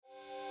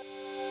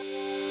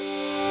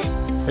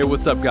Hey,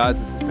 what's up,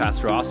 guys? This is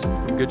Pastor Austin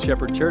from Good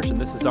Shepherd Church,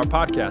 and this is our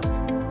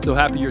podcast. So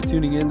happy you're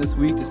tuning in this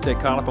week to stay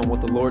caught up on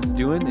what the Lord's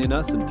doing in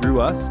us and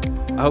through us.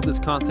 I hope this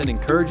content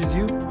encourages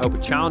you. I hope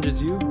it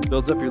challenges you,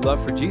 builds up your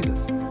love for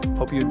Jesus.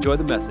 Hope you enjoy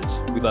the message.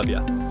 We love you.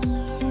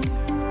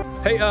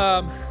 Hey,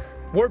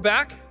 we're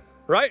back,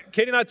 right?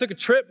 Katie and I took a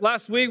trip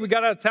last week. We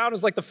got out of town. It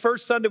was like the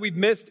first Sunday we've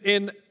missed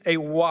in a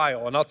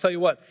while. And I'll tell you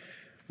what,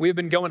 we've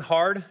been going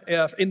hard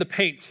in the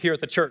paint here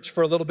at the church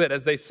for a little bit,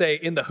 as they say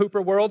in the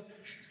Hooper world.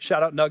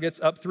 Shout out Nuggets,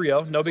 up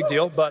 3-0, no big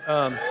deal, but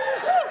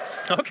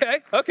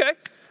okay.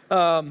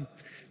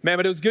 Man,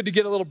 but it was good to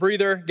get a little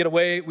breather, get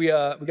away. We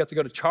got to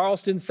go to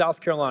Charleston,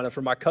 South Carolina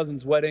for my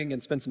cousin's wedding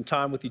and spend some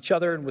time with each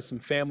other and with some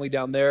family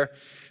down there.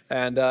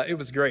 And it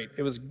was great.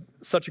 It was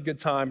such a good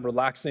time,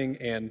 relaxing,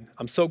 and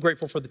I'm so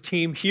grateful for the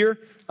team here,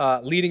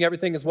 leading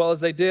everything as well as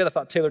they did. I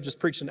thought Taylor just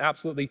preached an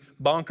absolutely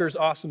bonkers,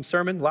 awesome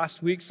sermon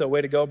last week, so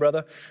way to go,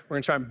 brother. We're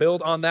going to try and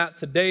build on that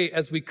today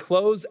as we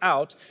close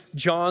out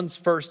John's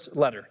first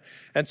letter.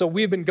 And so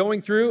we've been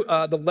going through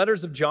the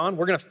letters of John.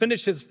 We're going to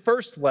finish his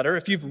first letter.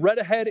 If you've read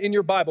ahead in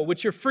your Bible,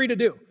 which you're free to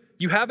do,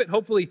 you have it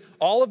hopefully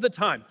all of the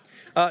time.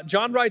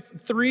 John writes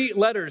 3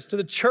 letters to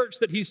the church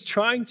that he's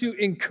trying to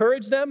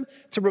encourage them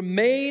to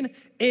remain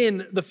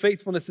in the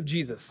faithfulness of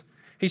Jesus.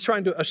 He's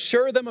trying to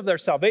assure them of their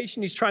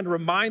salvation. He's trying to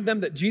remind them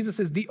that Jesus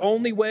is the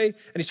only way, and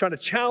he's trying to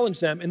challenge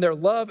them in their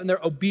love and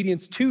their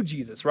obedience to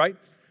Jesus, right?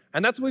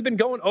 And that's what we've been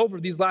going over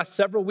these last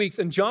several weeks.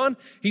 And John,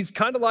 he's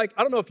kind of like,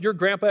 I don't know if your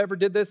grandpa ever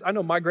did this. I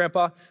know my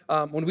grandpa,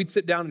 when we'd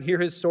sit down and hear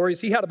his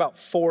stories, he had about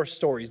 4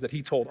 stories that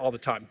he told all the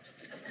time.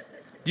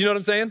 Do you know what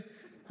I'm saying?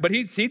 But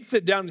he'd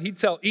sit down and he'd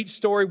tell each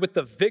story with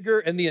the vigor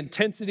and the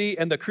intensity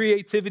and the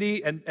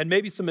creativity and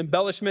maybe some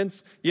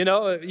embellishments. You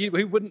know, he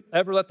wouldn't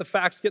ever let the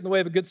facts get in the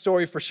way of a good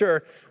story for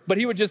sure. But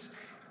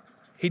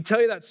he'd tell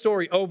you that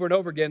story over and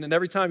over again. And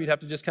every time you'd have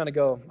to just kind of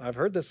go, I've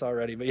heard this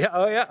already. But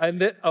yeah.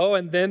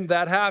 And then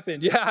that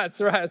happened. Yeah, that's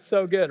right. It's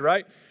so good,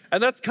 right?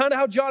 And that's kind of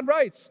how John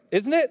writes,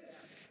 isn't it?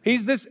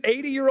 He's this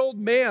 80-year-old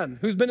man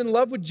who's been in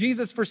love with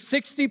Jesus for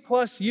 60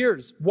 plus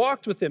years,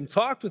 walked with him,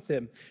 talked with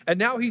him, and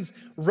now he's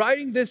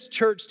writing this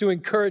church to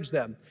encourage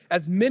them,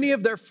 as many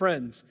of their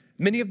friends,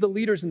 many of the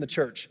leaders in the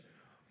church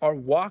are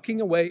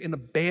walking away and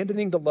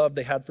abandoning the love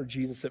they had for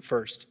Jesus at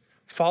first,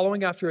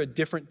 following after a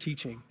different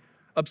teaching,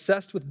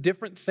 obsessed with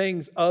different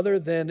things other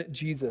than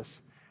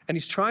Jesus. And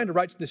he's trying to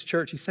write to this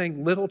church. He's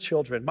saying, little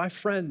children, my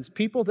friends,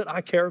 people that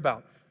I care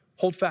about,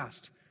 hold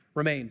fast,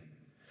 remain.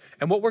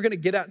 And what we're going to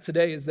get at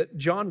today is that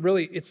John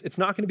really, it's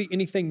not going to be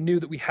anything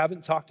new that we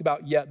haven't talked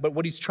about yet, but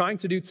what he's trying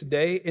to do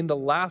today in the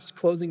last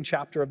closing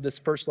chapter of this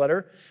first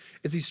letter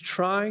is he's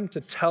trying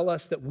to tell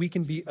us that we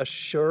can be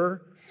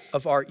assured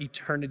of our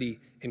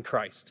eternity in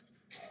Christ.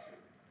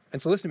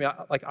 And so listen to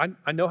me,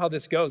 I know how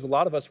this goes. A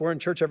lot of us, we're in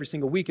church every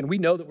single week and we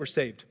know that we're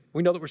saved.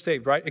 We know that we're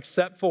saved, right?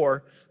 Except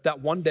for that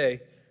one day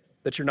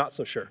that you're not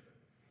so sure.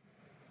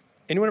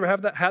 Anyone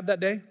ever had that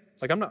day?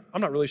 Like, I'm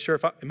not really sure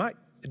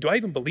do I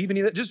even believe any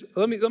of that? Just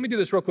let me do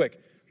this real quick,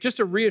 just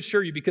to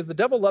reassure you, because the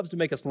devil loves to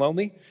make us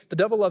lonely. The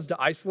devil loves to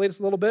isolate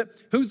us a little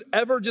bit. Who's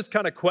ever just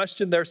kind of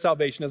questioned their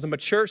salvation as a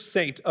mature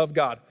saint of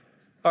God?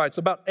 All right, so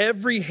about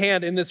every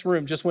hand in this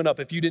room just went up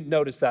if you didn't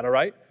notice that, all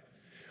right?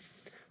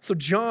 So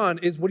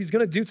John what he's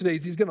going to do today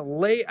is he's going to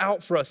lay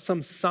out for us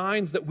some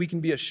signs that we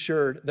can be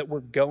assured that we're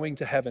going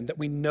to heaven, that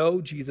we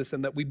know Jesus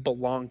and that we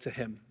belong to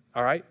him,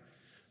 all right?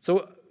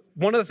 So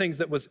one of the things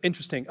that was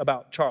interesting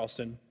about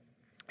Charleston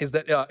is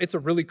that it's a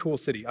really cool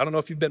city. I don't know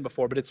if you've been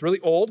before, but it's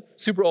really old,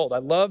 super old. I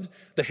loved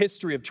the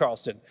history of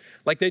Charleston.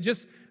 Like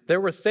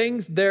there were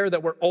things there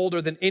that were older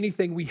than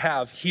anything we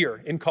have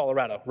here in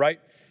Colorado,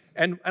 right?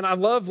 And I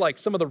love like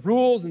some of the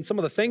rules and some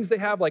of the things they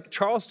have, like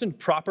Charleston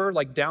proper,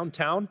 like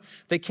downtown.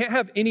 They can't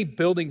have any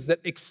buildings that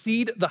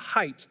exceed the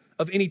height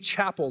of any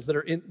chapels that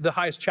are in the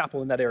highest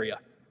chapel in that area.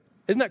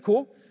 Isn't that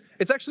cool?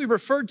 It's actually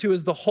referred to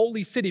as the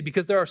Holy City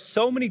because there are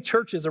so many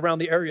churches around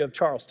the area of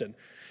Charleston.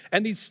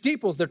 And these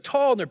steeples, they're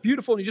tall and they're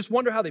beautiful, and you just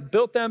wonder how they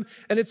built them,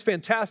 and it's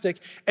fantastic.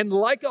 And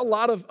like a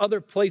lot of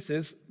other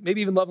places, maybe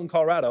even Loveland,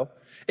 Colorado,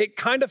 it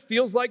kind of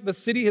feels like the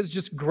city has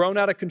just grown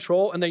out of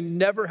control, and they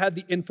never had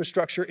the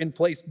infrastructure in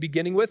place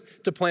beginning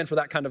with to plan for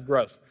that kind of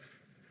growth,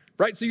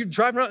 right? So you're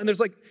driving around, and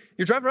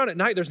you're driving around at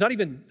night, there's not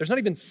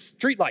even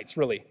street lights,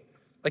 really.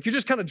 Like you're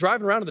just kind of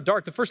driving around in the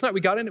dark. The first night we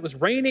got in, it was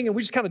raining and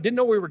we just kind of didn't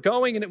know where we were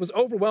going and it was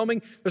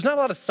overwhelming. There's not a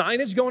lot of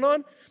signage going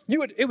on.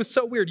 It was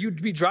so weird.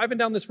 You'd be driving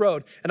down this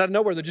road and out of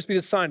nowhere there'd just be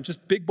this sign,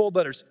 just big bold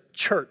letters,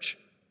 church.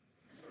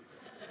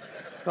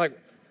 Like,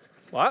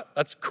 what?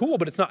 That's cool,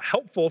 but it's not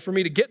helpful for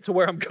me to get to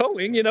where I'm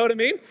going, you know what I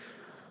mean?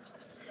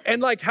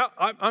 And like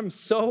I'm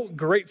so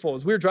grateful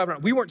as we were driving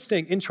around. We weren't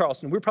staying in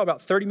Charleston. We were probably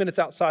about 30 minutes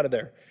outside of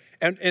there.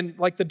 And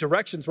like the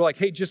directions were like,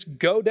 hey, just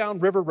go down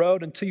River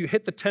Road until you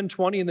hit the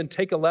 1020 and then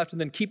take a left and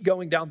then keep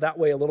going down that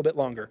way a little bit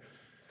longer.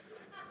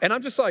 And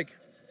I'm just like,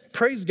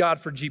 praise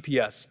God for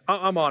GPS.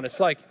 I'm honest.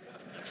 Like,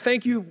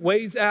 thank you,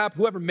 Waze app,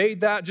 whoever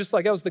made that. Just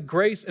like that was the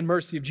grace and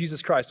mercy of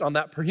Jesus Christ on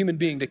that per human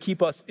being to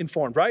keep us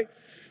informed, right?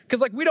 Because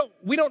like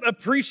we don't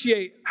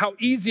appreciate how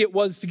easy it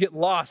was to get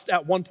lost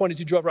at one point as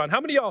you drove around. How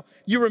many of y'all,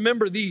 you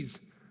remember these?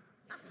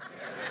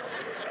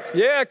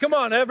 Yeah, come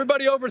on.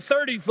 Everybody over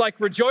 30 is like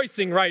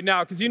rejoicing right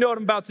now because you know what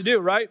I'm about to do,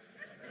 right?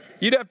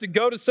 You'd have to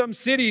go to some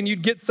city and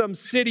you'd get some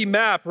city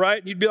map, right?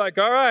 And you'd be like,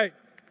 all right,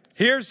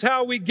 here's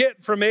how we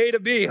get from A to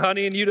B,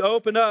 honey. And you'd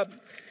open up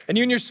and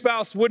you and your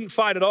spouse wouldn't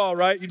fight at all,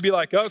 right? You'd be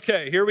like,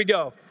 okay, here we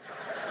go.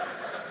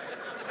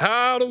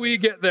 How do we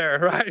get there,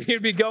 right?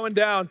 You'd be going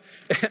down.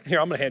 Here,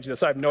 I'm going to hand you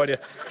this. I have no idea.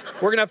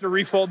 We're going to have to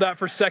refold that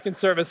for second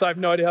service. I have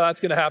no idea how that's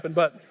going to happen.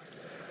 But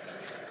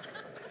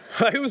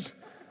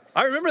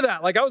I remember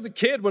that. Like I was a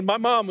kid when my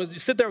mom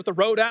was sit there with the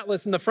road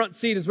atlas in the front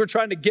seat as we're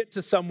trying to get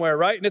to somewhere,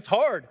 right? And it's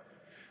hard.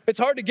 It's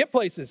hard to get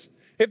places.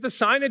 If the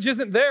signage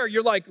isn't there,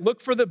 you're like, look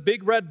for the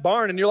big red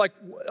barn. And you're like,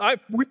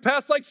 we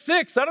passed like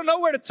 6. I don't know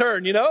where to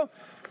turn, you know?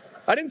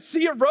 I didn't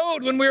see a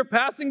road when we were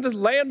passing the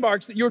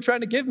landmarks that you were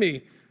trying to give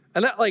me.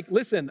 And that, like,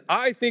 listen,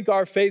 I think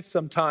our faith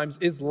sometimes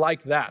is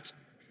like that.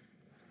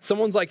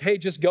 Someone's like, hey,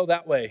 just go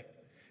that way.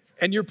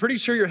 And you're pretty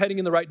sure you're heading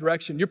in the right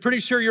direction. You're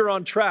pretty sure you're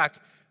on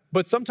track.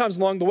 But sometimes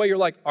along the way, you're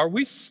like, are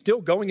we still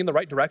going in the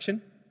right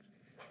direction?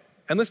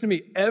 And listen to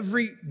me,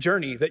 every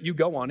journey that you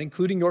go on,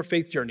 including your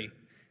faith journey,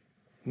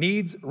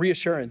 needs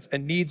reassurance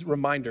and needs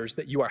reminders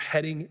that you are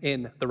heading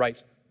in the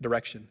right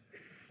direction.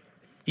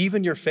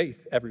 Even your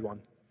faith,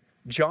 everyone.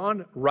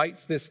 John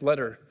writes this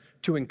letter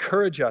to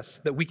encourage us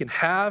that we can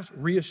have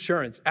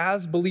reassurance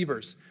as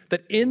believers,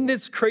 that in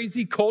this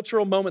crazy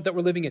cultural moment that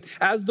we're living in,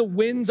 as the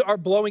winds are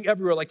blowing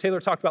everywhere, like Taylor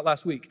talked about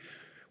last week,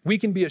 we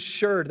can be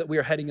assured that we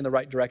are heading in the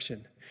right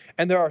direction.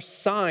 And there are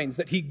signs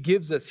that he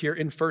gives us here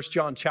in 1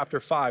 John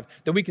chapter 5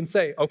 that we can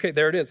say, okay,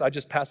 there it is. I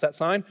just passed that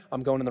sign.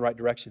 I'm going in the right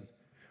direction.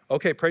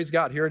 Okay, praise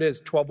God. Here it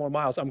is, 12 more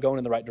miles. I'm going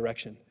in the right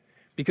direction.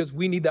 Because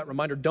we need that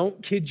reminder.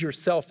 Don't kid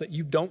yourself that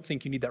you don't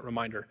think you need that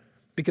reminder.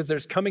 Because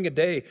there's coming a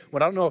day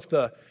when I don't know if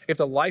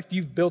the life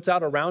you've built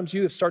out around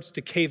you starts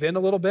to cave in a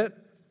little bit,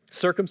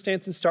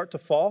 circumstances start to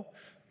fall,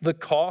 the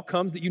call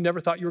comes that you never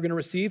thought you were going to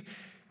receive,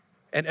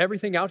 and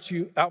everything out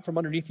from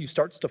underneath you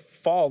starts to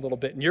fall a little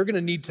bit, and you're going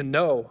to need to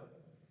know,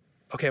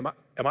 okay,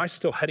 am I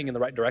still heading in the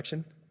right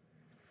direction?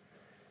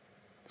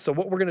 So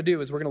what we're going to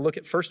do is we're going to look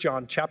at 1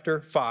 John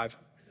chapter 5.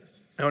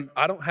 And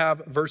I don't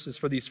have verses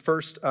for this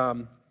first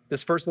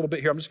little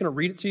bit here. I'm just going to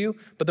read it to you,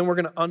 but then we're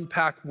going to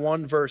unpack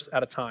one verse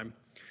at a time.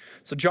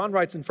 So John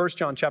writes in 1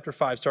 John chapter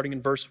 5, starting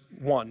in verse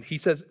 1, he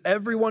says,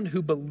 everyone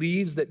who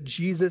believes that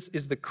Jesus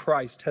is the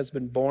Christ has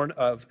been born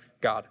of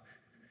God.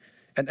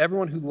 And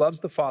everyone who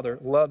loves the Father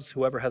loves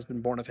whoever has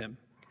been born of him.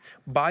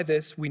 By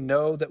this we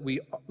know that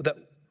we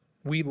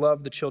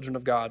love the children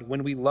of God,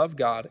 when we love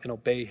God and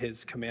obey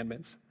his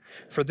commandments.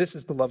 For this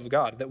is the love of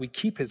God, that we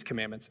keep his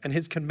commandments, and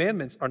his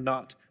commandments are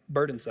not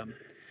burdensome.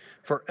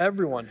 For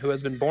everyone who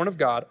has been born of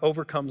God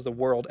overcomes the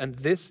world, and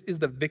this is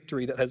the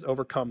victory that has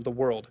overcome the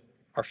world,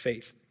 our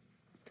faith.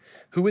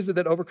 Who is it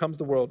that overcomes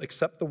the world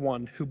except the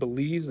one who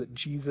believes that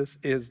Jesus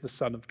is the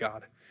Son of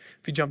God?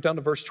 If you jump down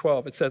to verse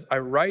 12, it says, I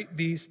write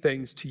these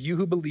things to you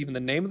who believe in the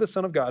name of the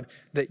Son of God,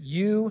 that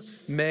you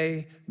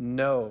may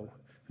know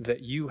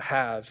that you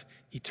have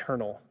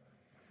eternal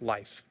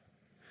life.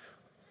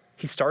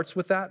 He starts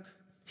with that.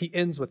 He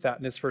ends with that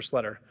in his first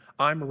letter.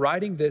 I'm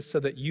writing this so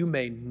that you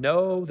may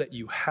know that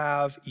you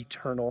have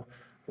eternal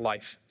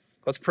life.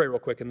 Let's pray real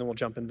quick, and then we'll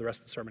jump into the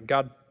rest of the sermon.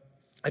 God,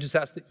 I just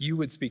ask that you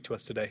would speak to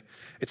us today.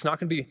 It's not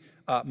going to be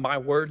my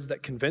words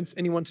that convince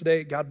anyone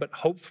today, God, but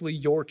hopefully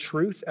your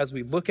truth as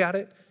we look at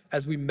it,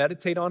 as we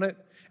meditate on it,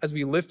 as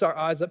we lift our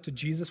eyes up to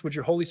Jesus. Would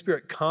your Holy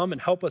Spirit come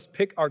and help us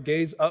pick our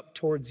gaze up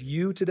towards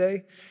you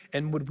today?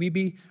 And would we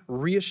be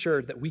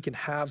reassured that we can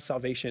have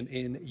salvation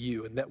in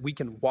you and that we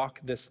can walk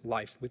this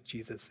life with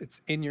Jesus?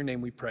 It's in your name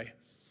we pray.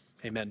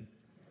 Amen.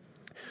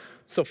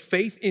 So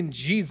faith in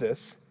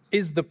Jesus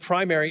is the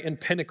primary and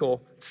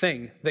pinnacle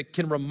thing that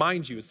can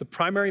remind you. It's the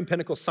primary and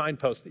pinnacle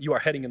signpost that you are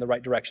heading in the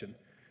right direction.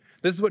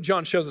 This is what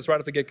John shows us right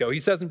off the get-go.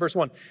 He says in verse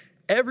 1,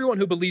 everyone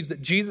who believes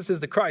that Jesus is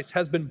the Christ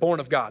has been born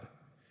of God.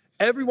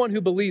 Everyone who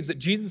believes that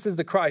Jesus is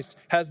the Christ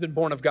has been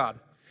born of God.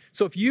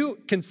 So if you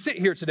can sit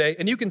here today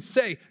and you can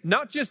say,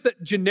 not just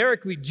that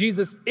generically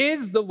Jesus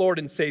is the Lord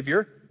and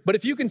Savior, but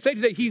if you can say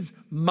today, he's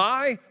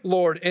my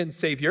Lord and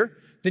Savior,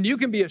 then you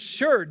can be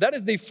assured that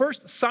is the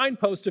first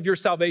signpost of your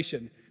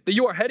salvation, that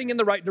you are heading in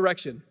the right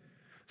direction.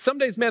 Some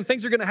days, man,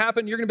 things are going to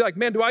happen. You're going to be like,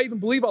 man, do I even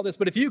believe all this?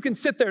 But if you can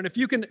sit there and if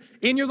you can,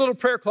 in your little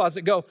prayer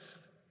closet, go,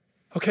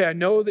 okay, I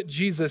know that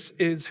Jesus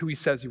is who he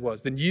says he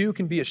was, then you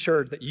can be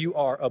assured that you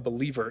are a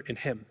believer in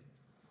him.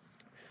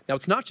 Now,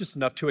 it's not just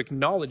enough to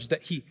acknowledge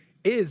that he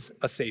is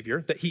a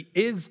Savior, that he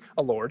is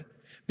a Lord,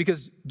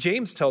 because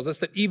James tells us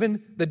that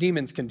even the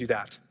demons can do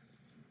that.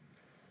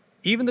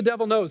 Even the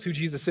devil knows who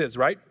Jesus is,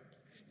 right?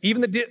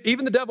 Even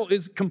the devil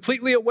is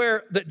completely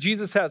aware that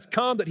Jesus has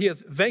come, that he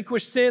has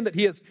vanquished sin, that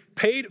he has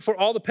paid for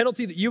all the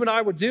penalty that you and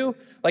I would do.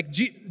 Like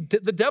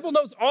the devil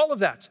knows all of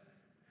that.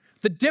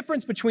 The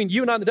difference between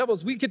you and I and the devil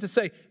is we get to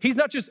say, he's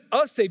not just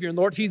a Savior and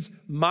Lord, he's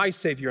my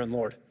Savior and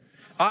Lord.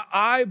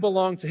 I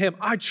belong to him.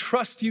 I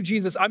trust you,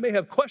 Jesus. I may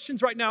have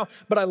questions right now,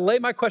 but I lay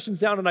my questions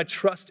down and I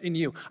trust in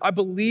you. I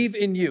believe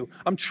in you.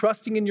 I'm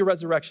trusting in your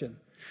resurrection.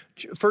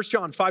 1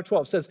 John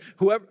 5:12 says,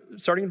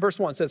 starting in verse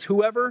 1, says,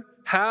 whoever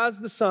has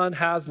the Son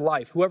has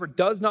life. Whoever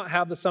does not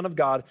have the Son of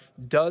God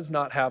does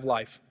not have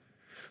life.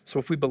 So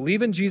if we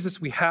believe in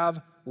Jesus, we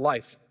have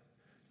life.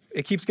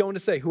 It keeps going to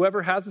say,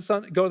 whoever has the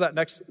Son, go to that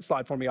next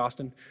slide for me,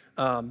 Austin.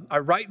 I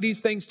write these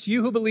things to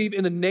you who believe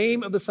in the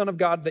name of the Son of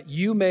God, that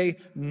you may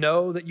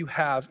know that you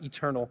have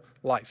eternal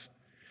life.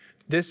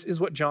 This is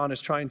what John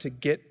is trying to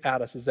get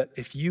at us, is that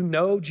if you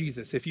know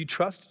Jesus, if you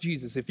trust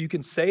Jesus, if you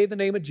can say the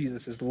name of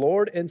Jesus as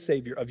Lord and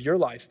Savior of your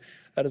life,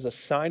 that is a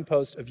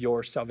signpost of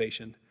your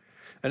salvation.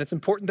 And it's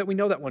important that we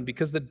know that one,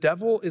 because the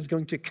devil is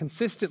going to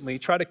consistently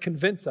try to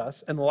convince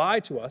us and lie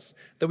to us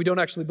that we don't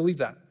actually believe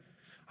that.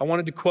 I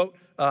wanted to quote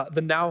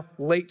the now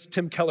late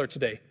Tim Keller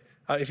today.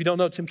 If you don't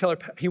know Tim Keller,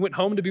 he went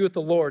home to be with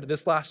the Lord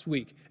this last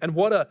week. And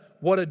what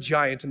a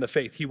giant in the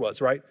faith he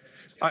was, right?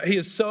 He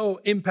has so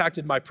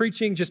impacted my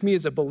preaching, just me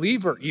as a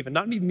believer even,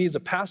 not even me as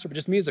a pastor, but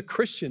just me as a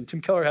Christian. Tim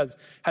Keller has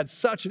had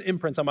such an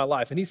imprint on my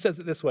life. And he says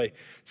it this way: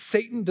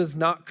 Satan does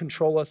not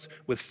control us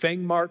with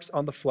fang marks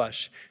on the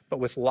flesh, but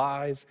with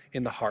lies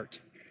in the heart.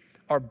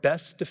 Our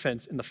best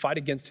defense in the fight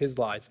against his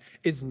lies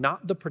is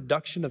not the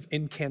production of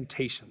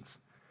incantations.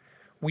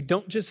 We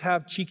don't just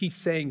have cheeky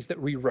sayings that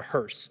we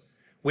rehearse.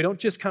 We don't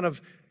just kind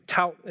of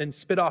tout and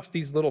spit off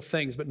these little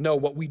things, but no,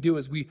 what we do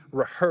is we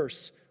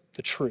rehearse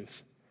the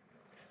truth.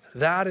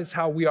 That is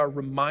how we are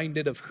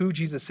reminded of who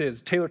Jesus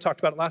is. Taylor talked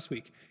about it last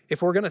week.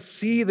 If we're going to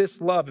see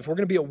this love, if we're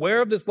going to be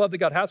aware of this love that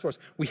God has for us,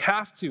 we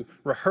have to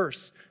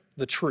rehearse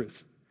the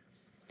truth.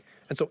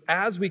 And so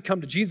as we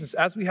come to Jesus,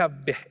 as we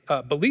have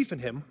belief in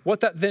him, what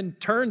that then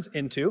turns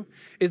into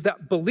is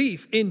that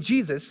belief in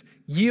Jesus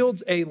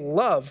yields a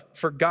love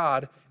for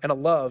God and a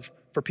love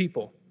for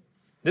people.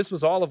 This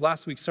was all of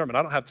last week's sermon.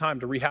 I don't have time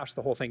to rehash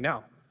the whole thing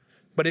now.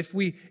 But if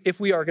we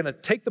are going to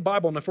take the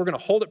Bible and if we're going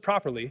to hold it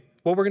properly,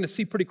 what we're going to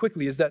see pretty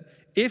quickly is that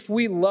if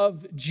we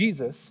love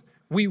Jesus,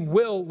 we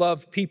will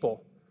love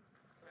people.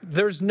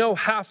 There's no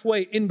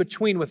halfway in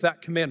between with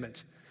that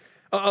commandment.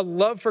 A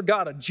love for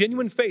God, a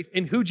genuine faith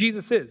in who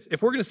Jesus is.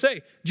 If we're going to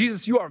say,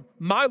 Jesus, you are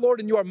my Lord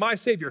and you are my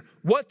Savior,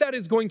 what that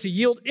is going to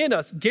yield in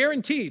us,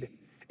 guaranteed,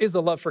 is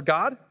a love for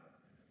God,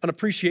 an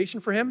appreciation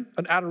for him,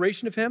 an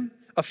adoration of him,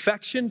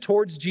 affection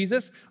towards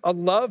Jesus, a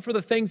love for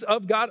the things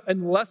of God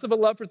and less of a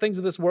love for things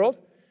of this world.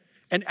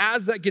 And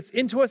as that gets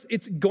into us,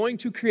 it's going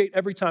to create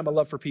every time a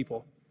love for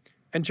people.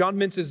 And John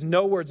minces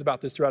no words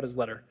about this throughout his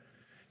letter.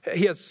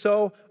 He has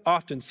so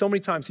often, so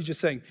many times, he's just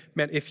saying,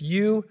 man, if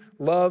you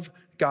love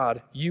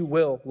God, you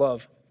will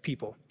love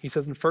people. He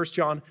says in 1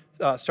 John,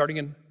 starting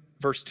in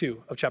verse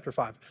 2 of chapter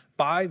 5,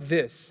 by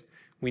this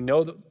we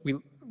know that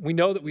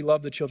we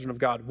love the children of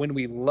God when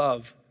we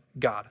love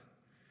God.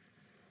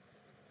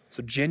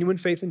 So genuine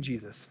faith in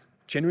Jesus,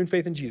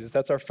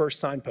 that's our first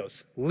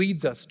signpost,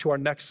 leads us to our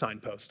next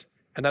signpost,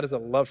 and that is a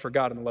love for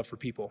God and a love for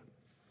people.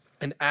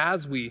 And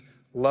as we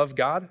love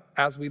God,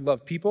 as we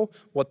love people,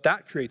 what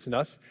that creates in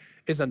us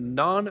is a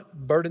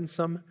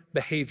non-burdensome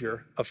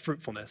behavior of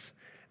fruitfulness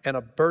and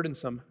a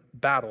burdensome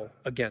battle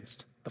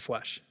against the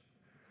flesh.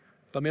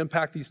 Let me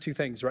unpack these two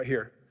things right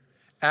here.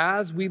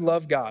 As we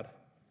love God,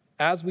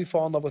 as we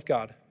fall in love with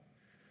God,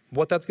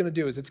 what that's going to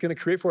do is it's going to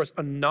create for us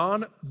a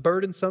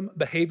non-burdensome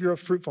behavior of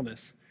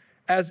fruitfulness,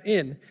 as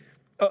in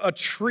a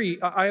tree.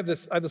 I have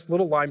this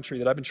little lime tree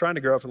that I've been trying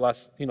to grow for the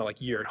last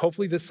year. And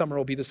hopefully this summer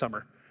will be the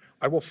summer.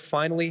 I will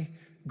finally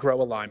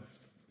grow a lime.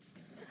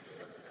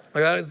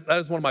 That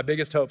is one of my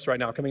biggest hopes right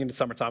now coming into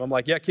summertime. I'm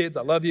like, yeah, kids,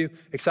 I love you.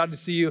 Excited to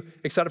see you.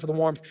 Excited for the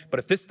warmth. But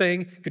if this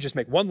thing could just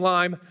make one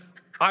lime,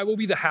 I will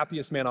be the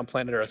happiest man on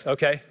planet Earth,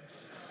 okay?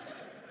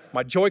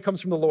 My joy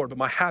comes from the Lord, but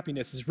my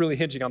happiness is really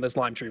hinging on this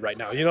lime tree right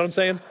now. You know what I'm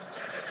saying?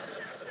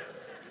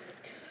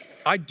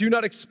 I do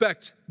not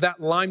expect that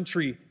lime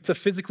tree to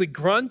physically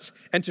grunt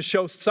and to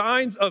show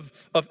signs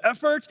of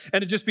effort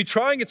and to just be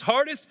trying its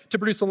hardest to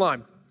produce a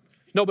lime.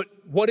 No, but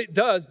what it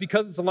does,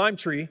 because it's a lime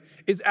tree,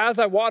 is as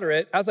I water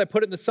it, as I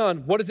put it in the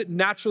sun, what does it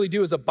naturally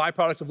do as a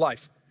byproduct of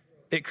life?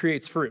 It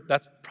creates fruit.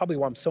 That's probably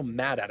why I'm so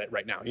mad at it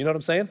right now. You know what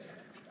I'm saying?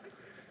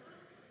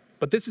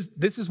 But this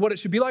is what it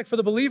should be like for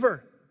the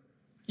believer.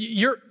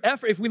 Your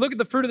effort, if we look at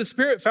the fruit of the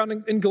Spirit found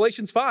in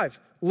Galatians 5,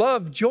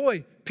 love,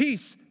 joy,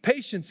 peace,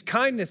 patience,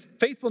 kindness,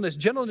 faithfulness,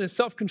 gentleness,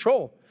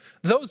 self-control.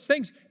 Those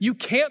things, you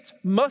can't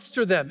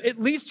muster them, at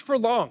least for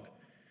long.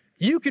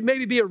 You could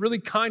maybe be a really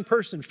kind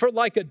person for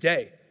like a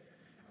day.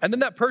 And then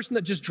that person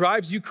that just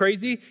drives you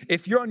crazy,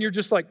 if you're on your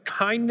just like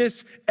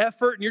kindness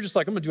effort and you're just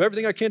like, I'm going to do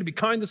everything I can to be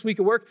kind this week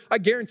at work, I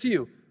guarantee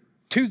you,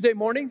 Tuesday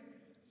morning,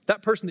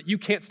 that person that you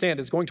can't stand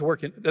is going to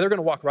work, they're going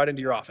to walk right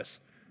into your office.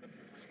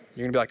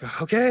 You're going to be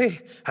like, okay,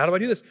 how do I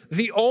do this?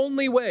 The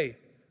only way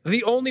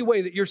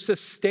that you're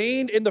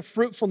sustained in the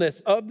fruitfulness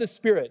of the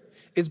Spirit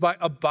is by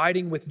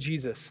abiding with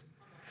Jesus.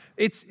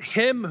 It's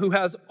him who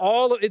has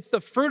it's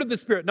the fruit of the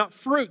Spirit, not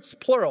fruits,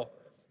 plural.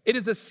 It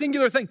is a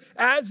singular thing.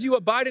 As you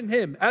abide in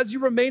him, as you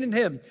remain in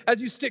him,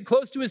 as you stick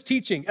close to his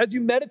teaching, as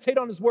you meditate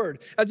on his word,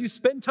 as you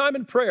spend time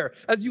in prayer,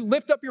 as you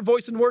lift up your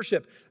voice in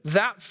worship,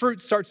 that fruit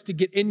starts to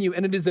get in you,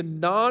 and it is a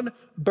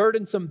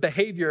non-burdensome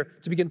behavior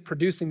to begin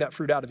producing that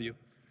fruit out of you.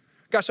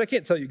 Gosh, I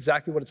can't tell you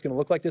exactly what it's going to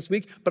look like this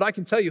week, but I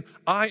can tell you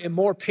I am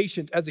more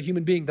patient as a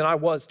human being than I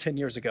was 10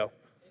 years ago.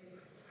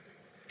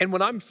 And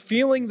when I'm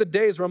feeling the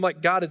days where I'm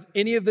like, God, is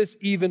any of this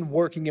even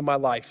working in my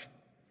life?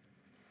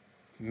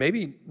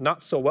 Maybe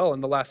not so well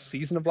in the last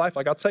season of life.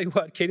 Like, I'll tell you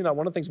what, Katie and I,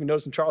 one of the things we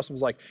noticed in Charleston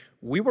was like,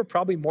 we were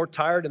probably more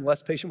tired and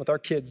less patient with our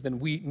kids than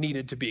we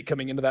needed to be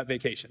coming into that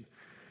vacation.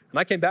 And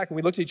I came back and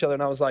we looked at each other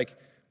and I was like,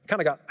 I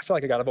feel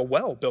like I got a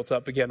well built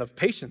up again of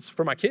patience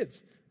for my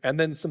kids. And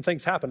then some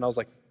things happened. And I was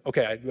like,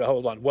 okay,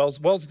 hold on.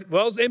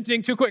 Well's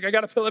emptying too quick. I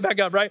got to fill it back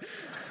up, right?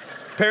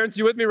 Parents,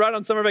 you with me right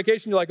on summer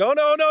vacation? You're like, oh,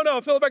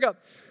 no, fill it back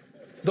up.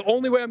 The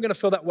only way I'm going to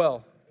fill that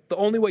well, the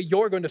only way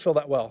you're going to fill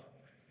that well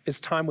is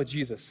time with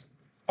Jesus.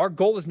 Our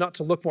goal is not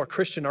to look more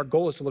Christian. Our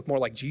goal is to look more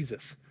like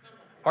Jesus.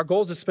 Our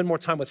goal is to spend more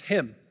time with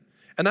him.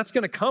 And that's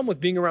going to come with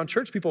being around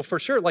church people for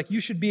sure. Like, you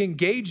should be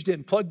engaged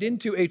in, plugged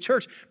into a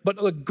church. But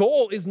the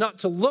goal is not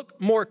to look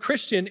more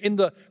Christian in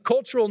the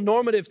cultural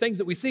normative things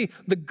that we see.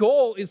 The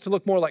goal is to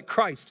look more like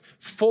Christ,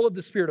 full of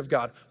the Spirit of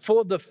God, full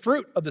of the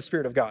fruit of the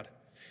Spirit of God.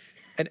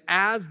 And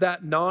as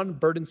that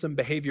non-burdensome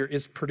behavior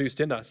is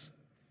produced in us,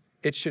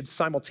 it should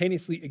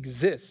simultaneously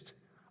exist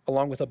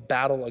along with a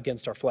battle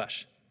against our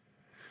flesh.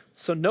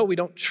 So no, we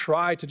don't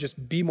try to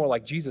just be more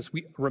like Jesus.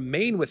 We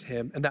remain with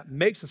him, and that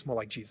makes us more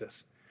like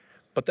Jesus.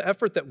 But the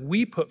effort that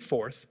we put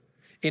forth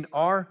in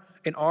our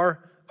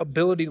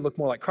ability to look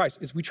more like Christ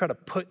is we try to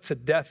put to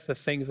death the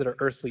things that are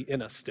earthly in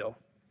us still,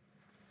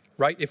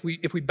 right? If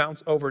we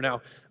bounce over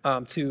now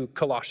to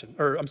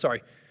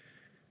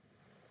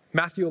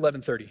Matthew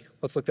 11:30.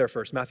 Let's look there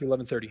first. Matthew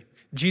 11:30.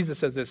 Jesus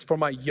says this, "For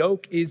my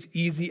yoke is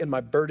easy and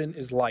my burden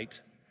is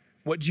light."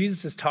 What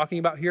Jesus is talking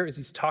about here is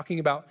he's talking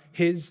about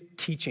his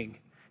teaching,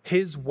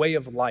 his way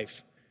of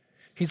life.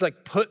 He's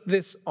like, put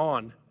this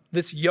on.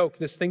 This yoke,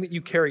 this thing that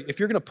you carry, if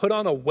you're going to put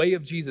on a way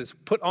of Jesus,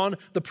 put on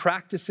the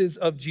practices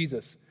of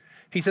Jesus.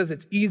 He says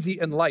it's easy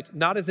and light,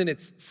 not as in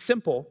it's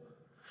simple,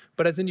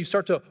 but as in you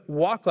start to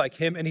walk like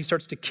him and he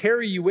starts to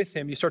carry you with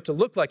him. You start to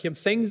look like him.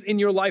 Things in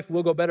your life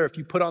will go better if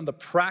you put on the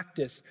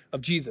practice of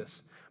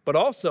Jesus. But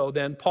also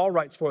then Paul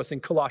writes for us in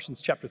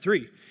Colossians chapter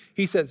 3.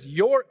 He says,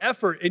 your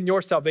effort in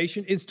your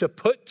salvation is to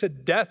put to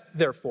death,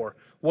 therefore,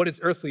 what is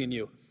earthly in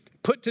you.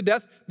 Put to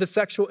death the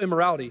sexual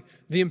immorality,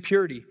 the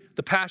impurity,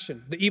 the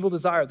passion, the evil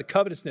desire, the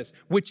covetousness,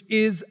 which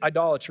is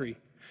idolatry.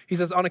 He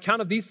says, on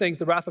account of these things,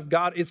 the wrath of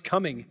God is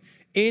coming.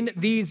 In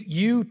these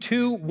you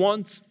too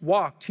once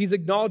walked. He's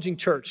acknowledging,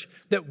 church,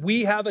 that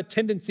we have a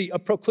tendency, a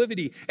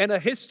proclivity, and a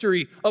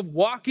history of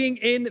walking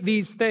in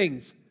these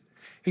things.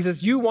 He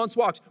says, you once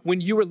walked when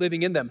you were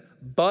living in them,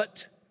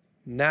 but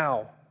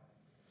now,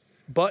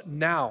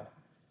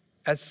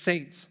 as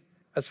saints,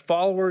 as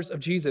followers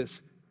of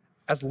Jesus,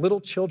 as little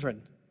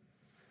children,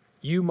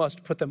 you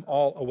must put them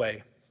all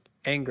away.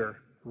 Anger,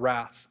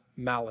 wrath,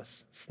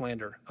 malice,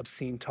 slander,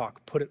 obscene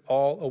talk. Put it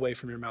all away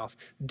from your mouth.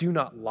 Do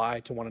not lie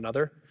to one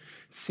another,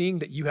 seeing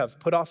that you have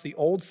put off the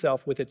old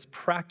self with its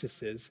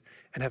practices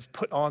and have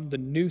put on the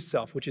new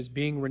self, which is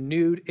being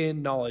renewed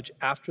in knowledge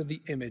after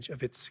the image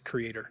of its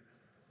creator.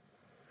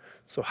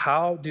 So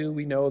how do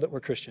we know that we're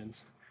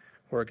Christians?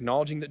 We're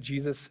acknowledging that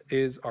Jesus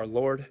is our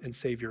Lord and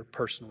Savior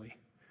personally.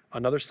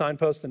 Another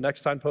signpost, the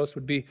next signpost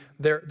would be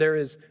there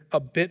is a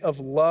bit of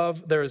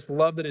love. There is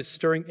love that is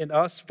stirring in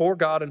us for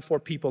God and for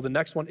people. The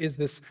next one is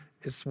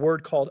this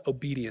word called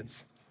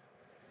obedience.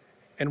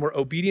 And we're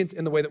obedience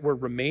in the way that we're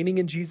remaining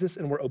in Jesus,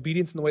 and we're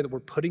obedience in the way that we're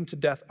putting to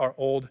death our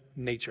old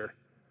nature.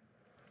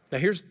 Now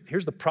here's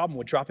the problem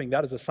with dropping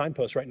that as a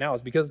signpost right now,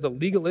 is because the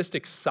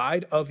legalistic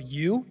side of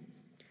you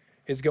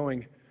is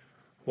going,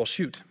 well,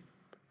 shoot,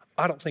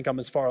 I don't think I'm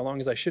as far along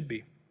as I should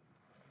be.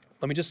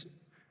 Let me just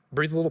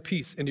breathe a little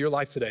peace into your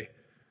life today.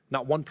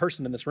 Not one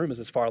person in this room is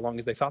as far along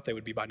as they thought they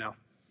would be by now.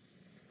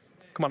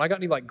 Come on, I got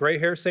any like gray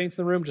hair saints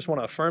in the room? Just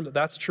want to affirm that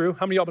that's true.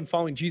 How many of y'all been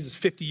following Jesus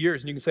 50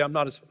 years and you can say, I'm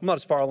not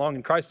as far along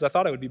in Christ as I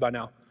thought I would be by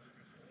now?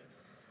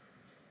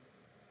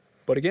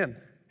 But again,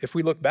 if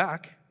we look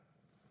back,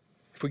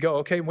 if we go,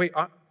 okay, wait,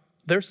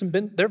 there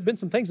have been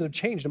some things that have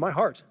changed in my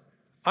heart.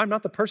 I'm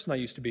not the person I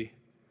used to be.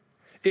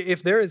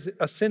 If there is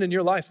a sin in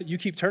your life that you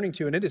keep turning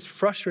to and it is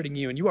frustrating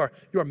you and you are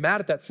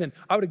mad at that sin,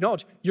 I would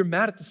acknowledge you're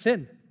mad at the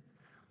sin.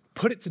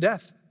 Put it to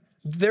death.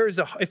 If there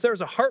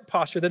is a heart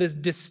posture that is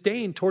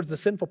disdain towards the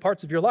sinful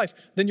parts of your life,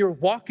 then you're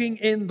walking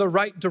in the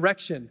right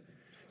direction.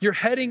 You're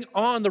heading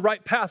on the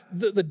right path.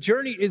 The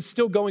journey is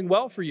still going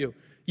well for you.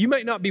 You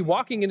might not be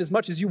walking in as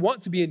much as you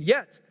want to be in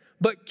yet,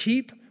 but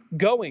keep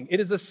going. It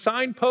is a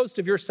signpost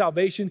of your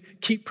salvation.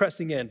 Keep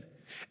pressing in.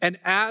 And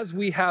as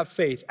we have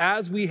faith,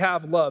 as we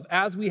have love,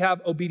 as we have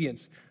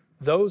obedience,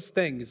 those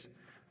things,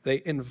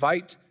 they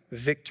invite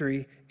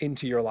victory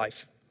into your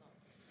life.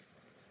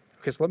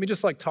 Okay, so let me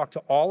just talk to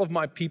all of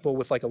my people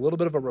with a little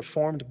bit of a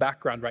reformed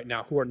background right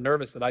now who are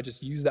nervous that I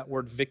just use that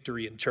word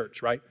victory in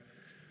church, right?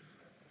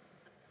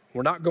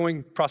 We're not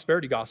going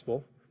prosperity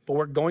gospel, but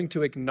we're going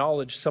to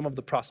acknowledge some of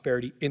the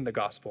prosperity in the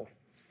gospel.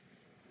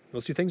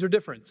 Those two things are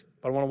different,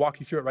 but I want to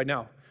walk you through it right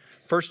now.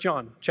 1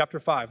 John chapter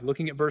 5,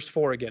 looking at verse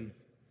 4 again.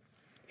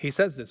 He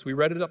says this, we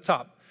read it up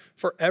top.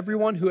 For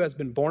everyone who has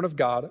been born of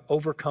God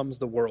overcomes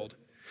the world.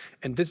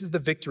 And this is the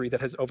victory that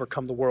has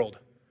overcome the world,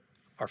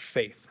 our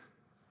faith.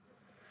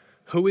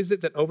 Who is it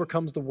that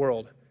overcomes the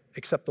world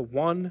except the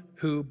one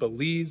who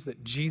believes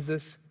that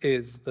Jesus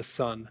is the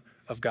Son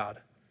of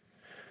God?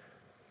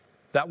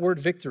 That word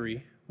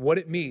victory, what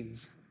it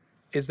means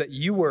is that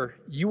you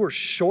were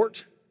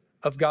short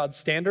of God's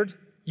standard.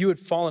 You had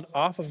fallen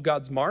off of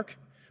God's mark.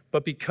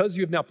 But because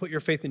you have now put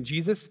your faith in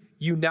Jesus,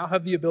 you now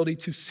have the ability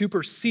to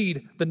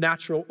supersede the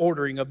natural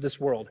ordering of this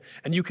world.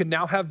 And you can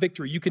now have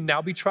victory. You can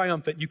now be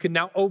triumphant. You can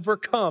now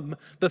overcome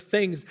the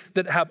things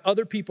that have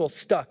other people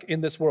stuck in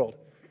this world.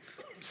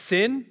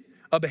 Sin,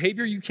 a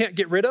behavior you can't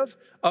get rid of,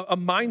 a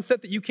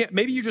mindset that you can't,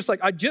 maybe you're just like,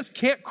 I just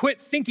can't quit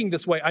thinking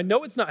this way. I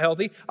know it's not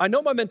healthy. I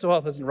know my mental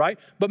health isn't right,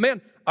 but man,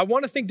 I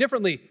want to think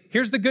differently.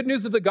 Here's the good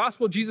news of the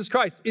gospel of Jesus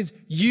Christ is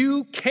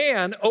you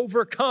can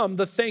overcome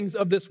the things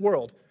of this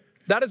world.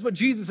 That is what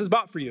Jesus has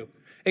bought for you.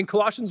 In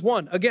Colossians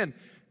 1, again,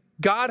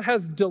 God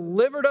has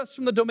delivered us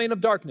from the domain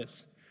of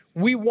darkness.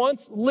 We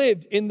once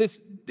lived in this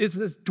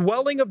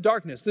dwelling of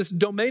darkness, this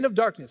domain of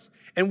darkness,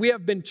 and we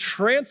have been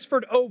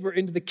transferred over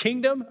into the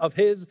kingdom of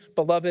his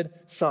beloved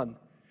Son.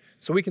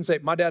 So we can say,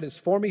 my dad is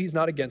for me, he's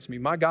not against me.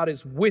 My God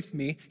is with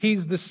me.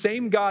 He's the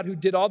same God who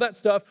did all that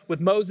stuff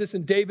with Moses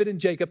and David and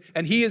Jacob,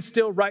 and he is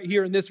still right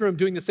here in this room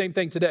doing the same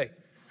thing today.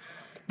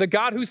 The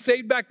God who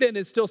saved back then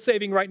is still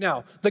saving right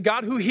now. The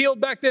God who healed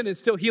back then is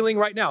still healing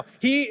right now.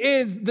 He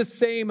is the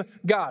same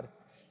God.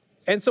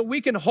 And so we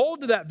can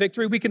hold to that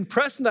victory. We can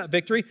press in that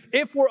victory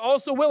if we're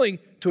also willing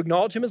to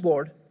acknowledge him as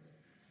Lord,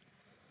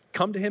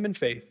 come to him in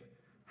faith,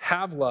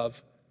 have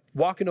love,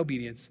 walk in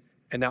obedience,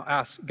 and now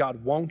ask,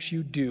 God, won't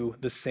you do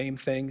the same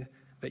thing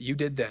that you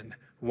did then?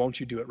 Won't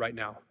you do it right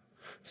now?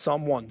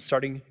 Psalm 1,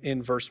 starting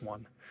in verse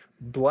 1.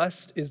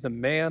 Blessed is the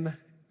man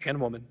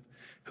and woman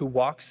who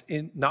walks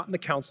not in the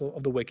counsel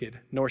of the wicked,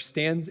 nor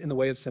stands in the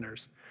way of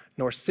sinners,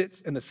 nor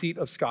sits in the seat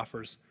of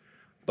scoffers,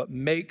 but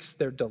makes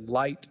their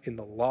delight in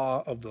the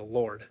law of the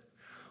Lord.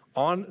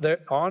 On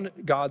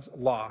God's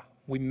law,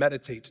 we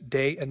meditate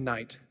day and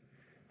night.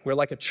 We're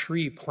like a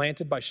tree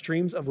planted by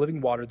streams of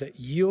living water that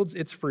yields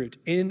its fruit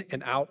in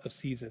and out of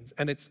seasons,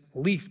 and its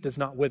leaf does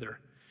not wither.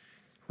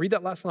 Read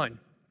that last line.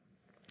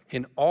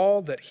 In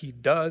all that he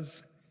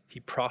does, he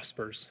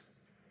prospers.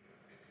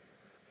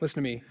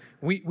 Listen to me.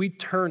 We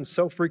turn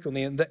so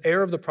frequently, and the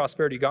air of the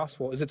prosperity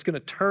gospel is it's going to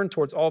turn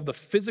towards all of the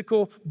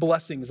physical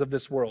blessings of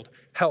this world,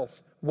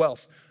 health,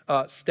 wealth,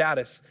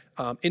 status,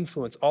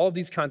 influence, all of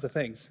these kinds of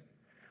things.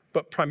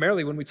 But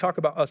primarily when we talk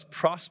about us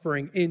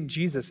prospering in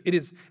Jesus, it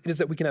is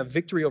that we can have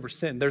victory over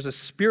sin. There's a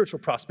spiritual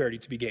prosperity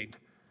to be gained.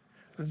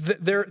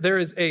 There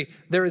is a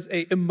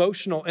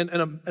emotional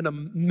and a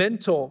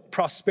mental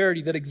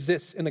prosperity that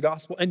exists in the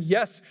gospel. And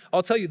yes,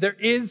 I'll tell you, there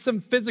is some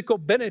physical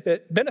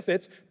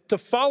benefits to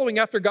following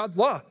after God's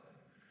law.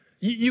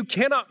 You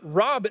cannot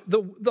rob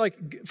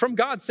from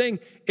God saying,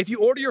 if you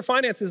order your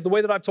finances the way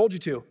that I've told you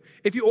to,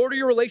 if you order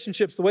your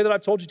relationships the way that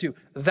I've told you to,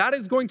 that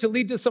is going to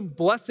lead to some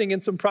blessing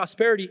and some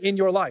prosperity in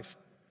your life.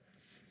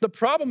 The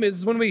problem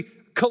is when we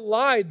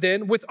collide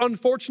then with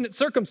unfortunate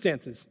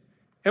circumstances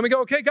and we go,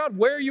 okay, God,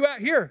 where are you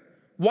at here?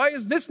 Why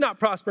is this not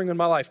prospering in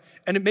my life?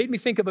 And it made me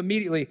think of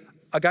immediately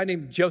a guy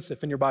named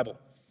Joseph in your Bible.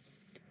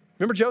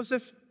 Remember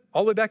Joseph?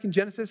 All the way back in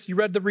Genesis? You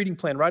read the reading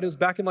plan, right? It was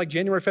back in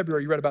January,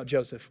 February, you read about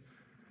Joseph.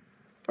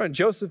 All right,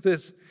 Joseph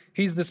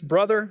he's this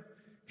brother.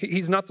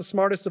 He's not the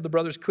smartest of the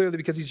brothers, clearly,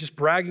 because he's just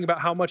bragging about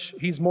how much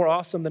he's more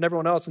awesome than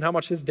everyone else and how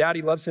much his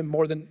daddy loves him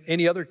more than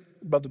any other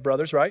of the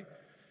brothers, right?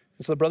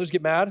 And so the brothers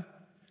get mad.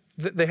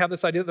 They have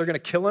this idea that they're going to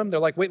kill him. They're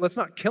like, wait, let's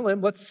not kill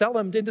him. Let's sell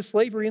him into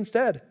slavery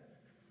instead.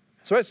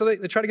 So they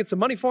try to get some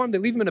money for him. They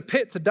leave him in a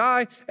pit to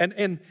die.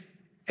 And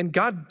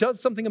God does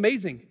something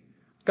amazing.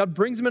 God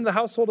brings him into the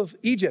household of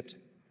Egypt.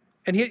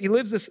 And he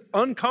lives this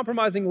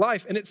uncompromising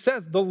life. And it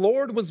says, the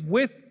Lord was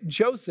with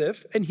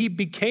Joseph and he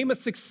became a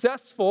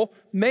successful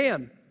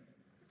man.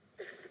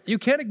 You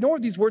can't ignore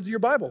these words of your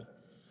Bible.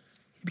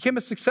 He became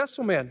a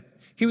successful man.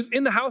 He was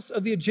in the house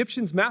of the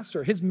Egyptian's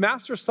master. His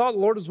master saw the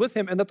Lord was with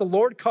him and that the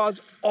Lord caused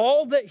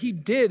all that he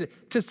did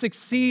to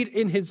succeed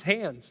in his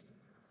hands.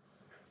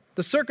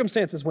 The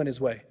circumstances went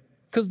his way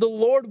because the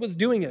Lord was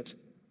doing it.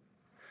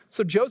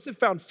 So Joseph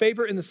found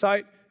favor in his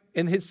sight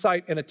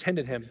and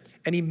attended him.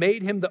 And he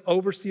made him the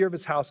overseer of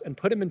his house and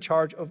put him in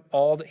charge of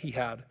all that he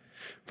had.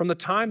 From the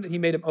time that he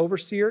made him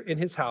overseer in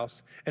his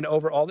house and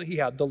over all that he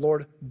had, the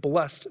Lord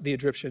blessed the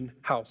Egyptian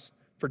house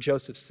for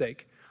Joseph's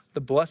sake.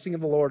 The blessing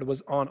of the Lord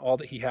was on all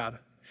that he had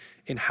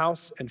in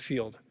house and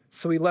field.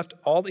 So he left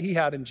all that he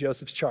had in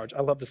Joseph's charge.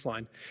 I love this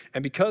line.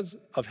 And because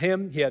of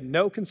him, he had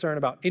no concern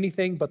about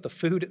anything but the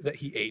food that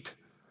he ate.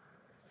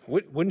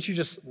 Wouldn't you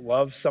just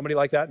love somebody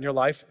like that in your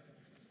life?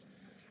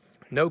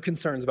 No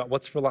concerns about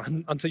what's for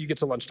lunch until you get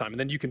to lunchtime, and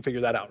then you can figure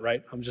that out,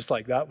 right? I'm just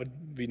like, that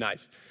would be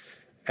nice.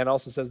 And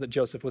also says that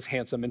Joseph was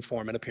handsome in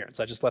form and appearance.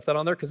 I just left that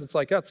on there because it's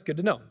like, it's good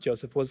to know.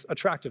 Joseph was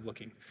attractive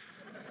looking,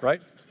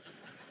 right?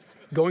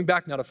 Going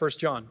back now to 1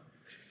 John.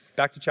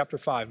 Back to chapter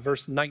 5,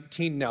 verse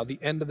 19 now, the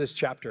end of this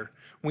chapter.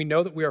 We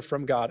know that we are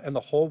from God, and the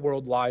whole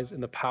world lies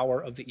in the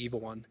power of the evil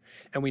one.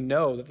 And we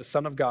know that the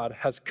Son of God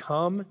has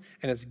come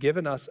and has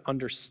given us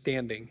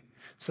understanding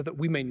so that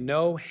we may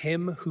know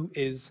him who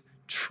is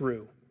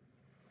true.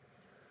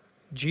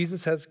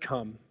 Jesus has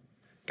come.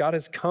 God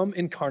has come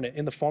incarnate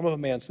in the form of a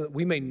man so that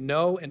we may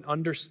know and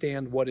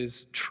understand what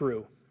is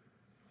true.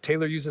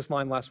 Taylor used this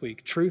line last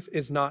week. Truth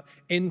is not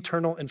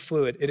internal and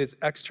fluid. It is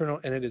external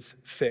and it is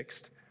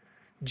fixed.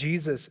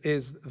 Jesus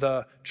is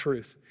the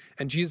truth.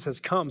 And Jesus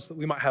has come so that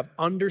we might have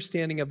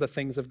understanding of the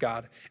things of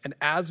God. And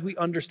as we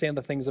understand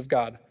the things of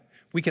God,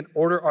 we can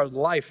order our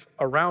life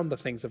around the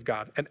things of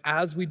God. And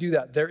as we do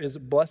that, there is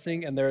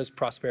blessing and there is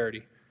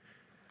prosperity.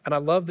 And I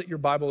love that your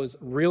Bible is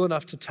real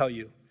enough to tell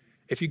you,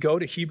 if you go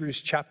to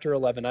Hebrews chapter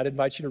 11, I'd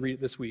invite you to read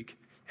it this week,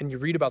 and you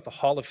read about the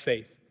hall of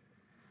faith.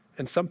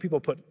 And some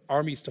people put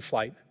armies to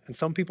flight, and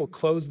some people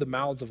close the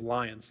mouths of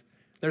lions.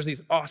 There's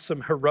these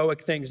awesome,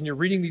 heroic things, and you're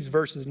reading these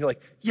verses, and you're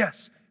like,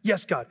 yes,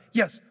 yes, God,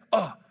 yes,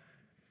 oh.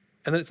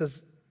 And then it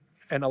says,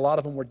 and a lot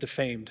of them were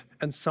defamed,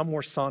 and some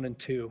were sawn in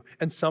two,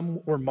 and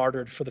some were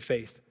martyred for the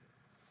faith.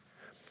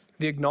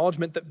 The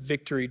acknowledgement that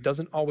victory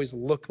doesn't always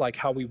look like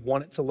how we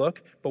want it to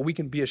look, but we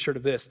can be assured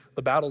of this,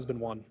 the battle's been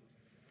won.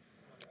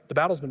 The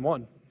battle's been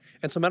won.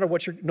 And so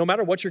no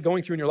matter what you're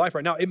going through in your life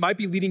right now, it might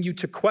be leading you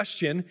to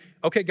question,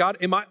 okay, God,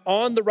 am I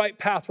on the right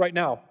path right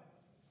now?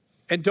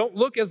 And don't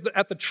look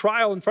at the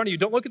trial in front of you.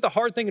 Don't look at the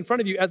hard thing in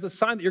front of you as a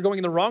sign that you're going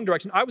in the wrong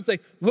direction. I would say,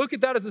 look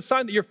at that as a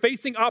sign that you're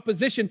facing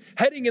opposition,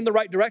 heading in the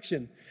right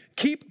direction.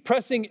 Keep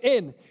pressing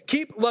in.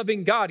 Keep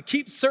loving God.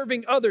 Keep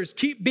serving others.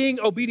 Keep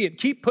being obedient.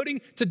 Keep putting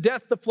to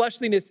death the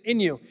fleshliness in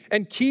you.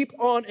 And keep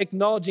on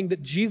acknowledging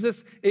that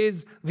Jesus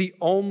is the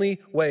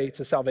only way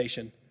to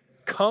salvation.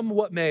 Come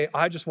what may,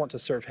 I just want to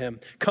serve him.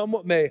 Come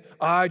what may,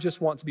 I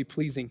just want to be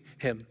pleasing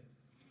him.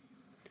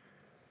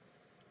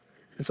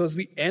 And so as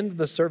we end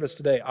the service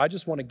today, I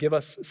just want to give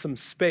us some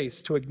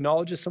space to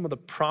acknowledge some of the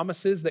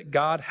promises that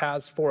God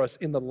has for us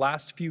in the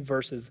last few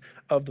verses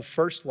of the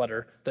first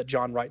letter that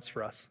John writes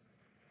for us.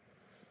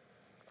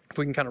 If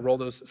we can kind of roll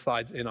those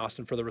slides in,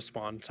 Austin, for the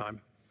respond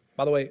time.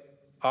 By the way,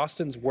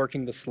 Austin's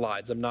working the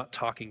slides. I'm not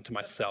talking to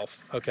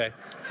myself, okay?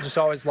 I just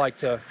always like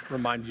to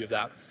remind you of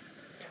that.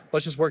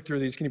 Let's just work through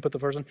these. Can you put the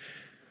first one?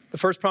 The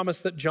first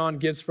promise that John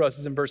gives for us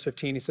is in verse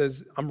 15. He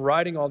says, I'm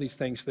writing all these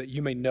things so that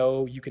you may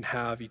know you can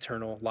have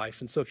eternal life.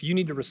 And so if you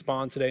need to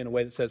respond today in a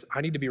way that says, I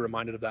need to be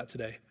reminded of that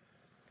today,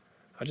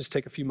 I'll just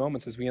take a few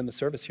moments as we end the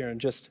service here and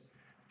just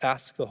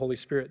ask the Holy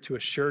Spirit to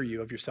assure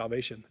you of your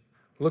salvation.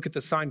 Look at the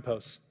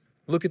signposts.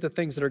 Look at the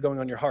things that are going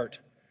on in your heart.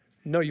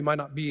 No, you might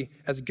not be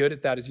as good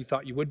at that as you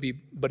thought you would be,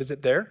 but is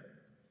it there?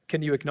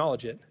 Can you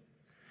acknowledge it?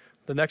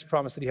 The next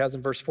promise that he has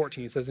in verse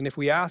 14, he says, and if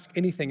we ask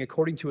anything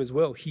according to his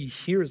will, he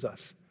hears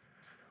us.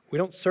 We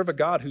don't serve a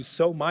God who's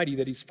so mighty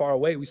that he's far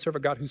away. We serve a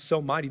God who's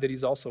so mighty that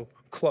he's also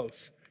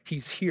close.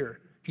 He's here.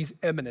 He's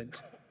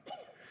imminent.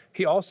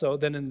 He also,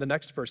 then in the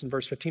next verse, in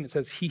verse 15, it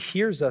says, he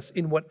hears us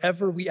in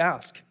whatever we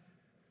ask.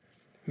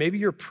 Maybe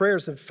your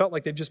prayers have felt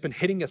like they've just been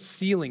hitting a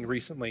ceiling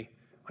recently.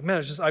 Like,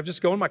 man, I've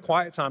just go in my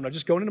quiet time. I'm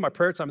just going into my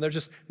prayer time, and there's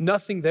just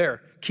nothing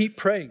there. Keep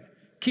praying.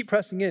 Keep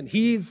pressing in.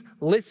 He's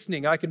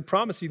listening. I can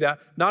promise you that,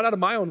 not out of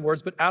my own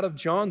words, but out of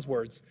John's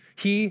words.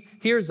 He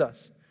hears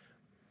us.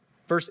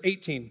 Verse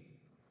 18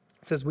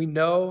 says, we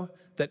know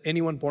that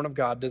anyone born of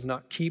God does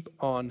not keep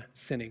on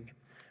sinning,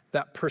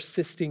 that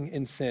persisting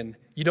in sin.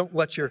 You don't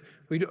let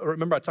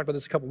remember I talked about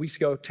this a couple weeks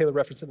ago. Taylor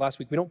referenced it last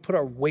week. We don't put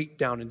our weight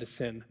down into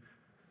sin.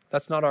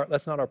 That's not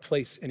our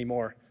place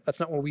anymore. That's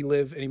not where we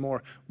live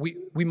anymore.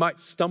 We might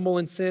stumble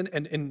in sin,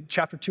 and in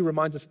chapter 2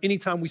 reminds us,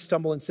 anytime we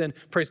stumble in sin,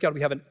 praise God,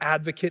 we have an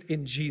advocate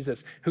in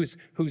Jesus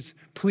who's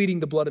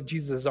pleading the blood of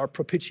Jesus as our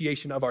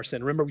propitiation of our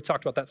sin. Remember, we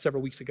talked about that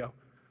several weeks ago.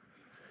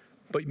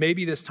 But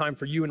maybe this time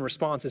for you in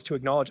response is to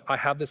acknowledge, I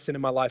have this sin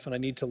in my life and I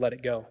need to let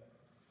it go.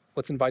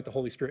 Let's invite the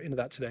Holy Spirit into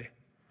that today.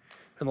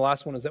 And the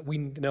last one is that we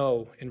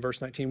know, in verse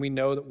 19, we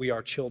know that we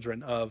are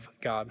children of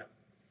God.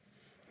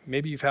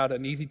 Maybe you've had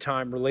an easy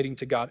time relating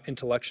to God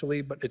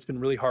intellectually, but it's been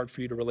really hard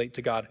for you to relate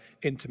to God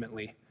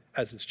intimately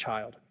as his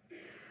child.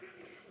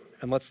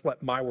 And let's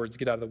let my words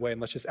get out of the way, and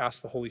let's just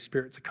ask the Holy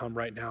Spirit to come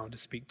right now and to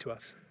speak to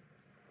us.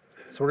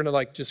 So we're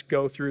going to just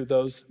go through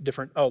those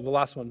different, the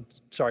last one,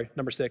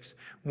 number 6.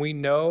 We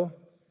know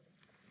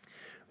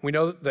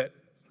that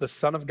the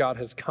Son of God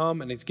has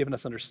come and he's given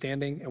us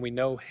understanding, and we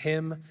know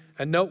him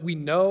and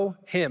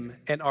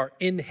are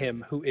in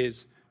him who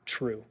is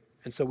true.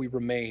 And so we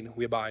remain,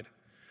 we abide.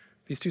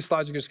 These two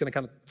slides are just going to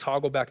kind of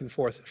toggle back and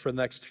forth for the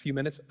next few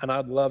minutes, and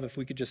I'd love if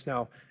we could just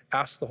now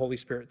ask the Holy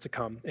Spirit to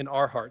come in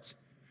our hearts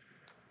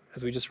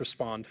as we just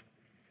respond.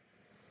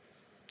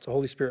 So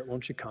Holy Spirit,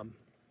 won't you come?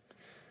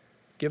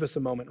 Give us a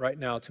moment right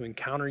now to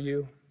encounter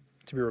you,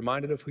 to be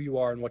reminded of who you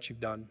are and what you've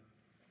done.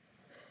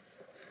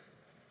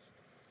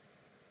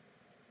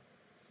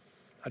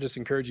 I just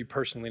encourage you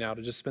personally now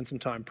to just spend some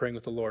time praying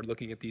with the Lord,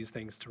 looking at these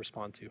things to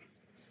respond to.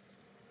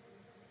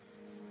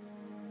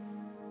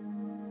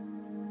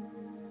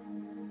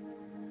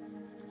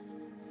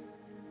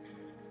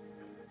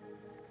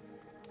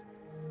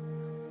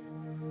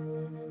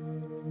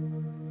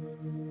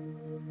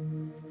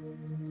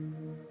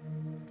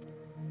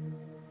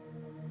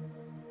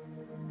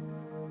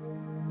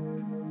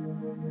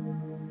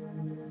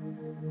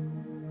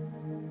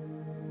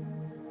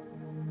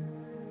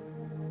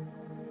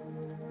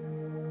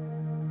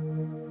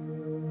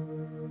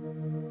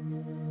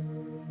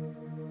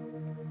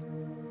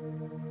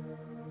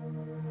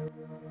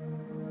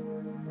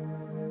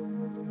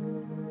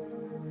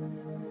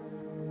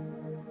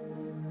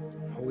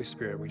 Holy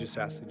Spirit, we just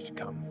ask that you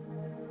come.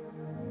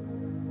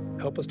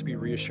 Help us to be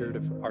reassured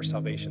of our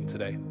salvation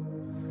today.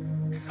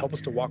 Help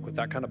us to walk with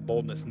that kind of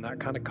boldness and that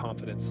kind of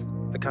confidence,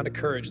 the kind of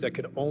courage that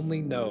could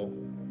only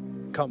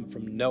come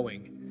from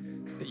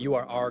knowing that you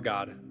are our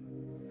God,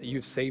 that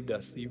you've saved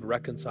us, that you've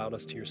reconciled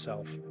us to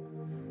yourself.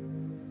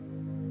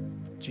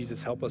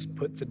 Jesus, help us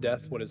put to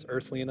death what is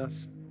earthly in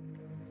us.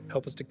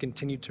 Help us to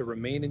continue to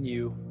remain in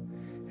you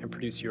and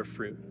produce your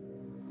fruit.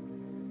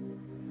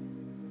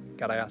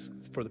 God, I ask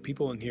for the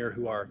people in here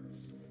who are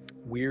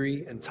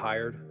weary and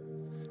tired,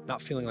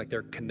 not feeling like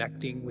they're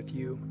connecting with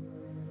you.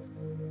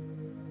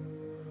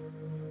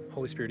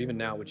 Holy Spirit, even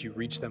now, would you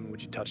reach them?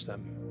 Would you touch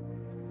them?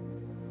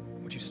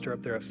 Would you stir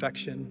up their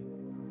affection?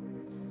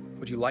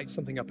 Would you light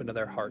something up into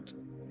their heart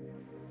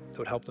that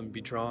would help them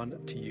be drawn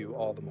to you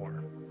all the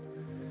more?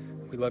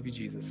 We love you,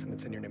 Jesus, and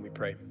it's in your name we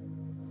pray.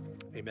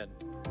 Amen.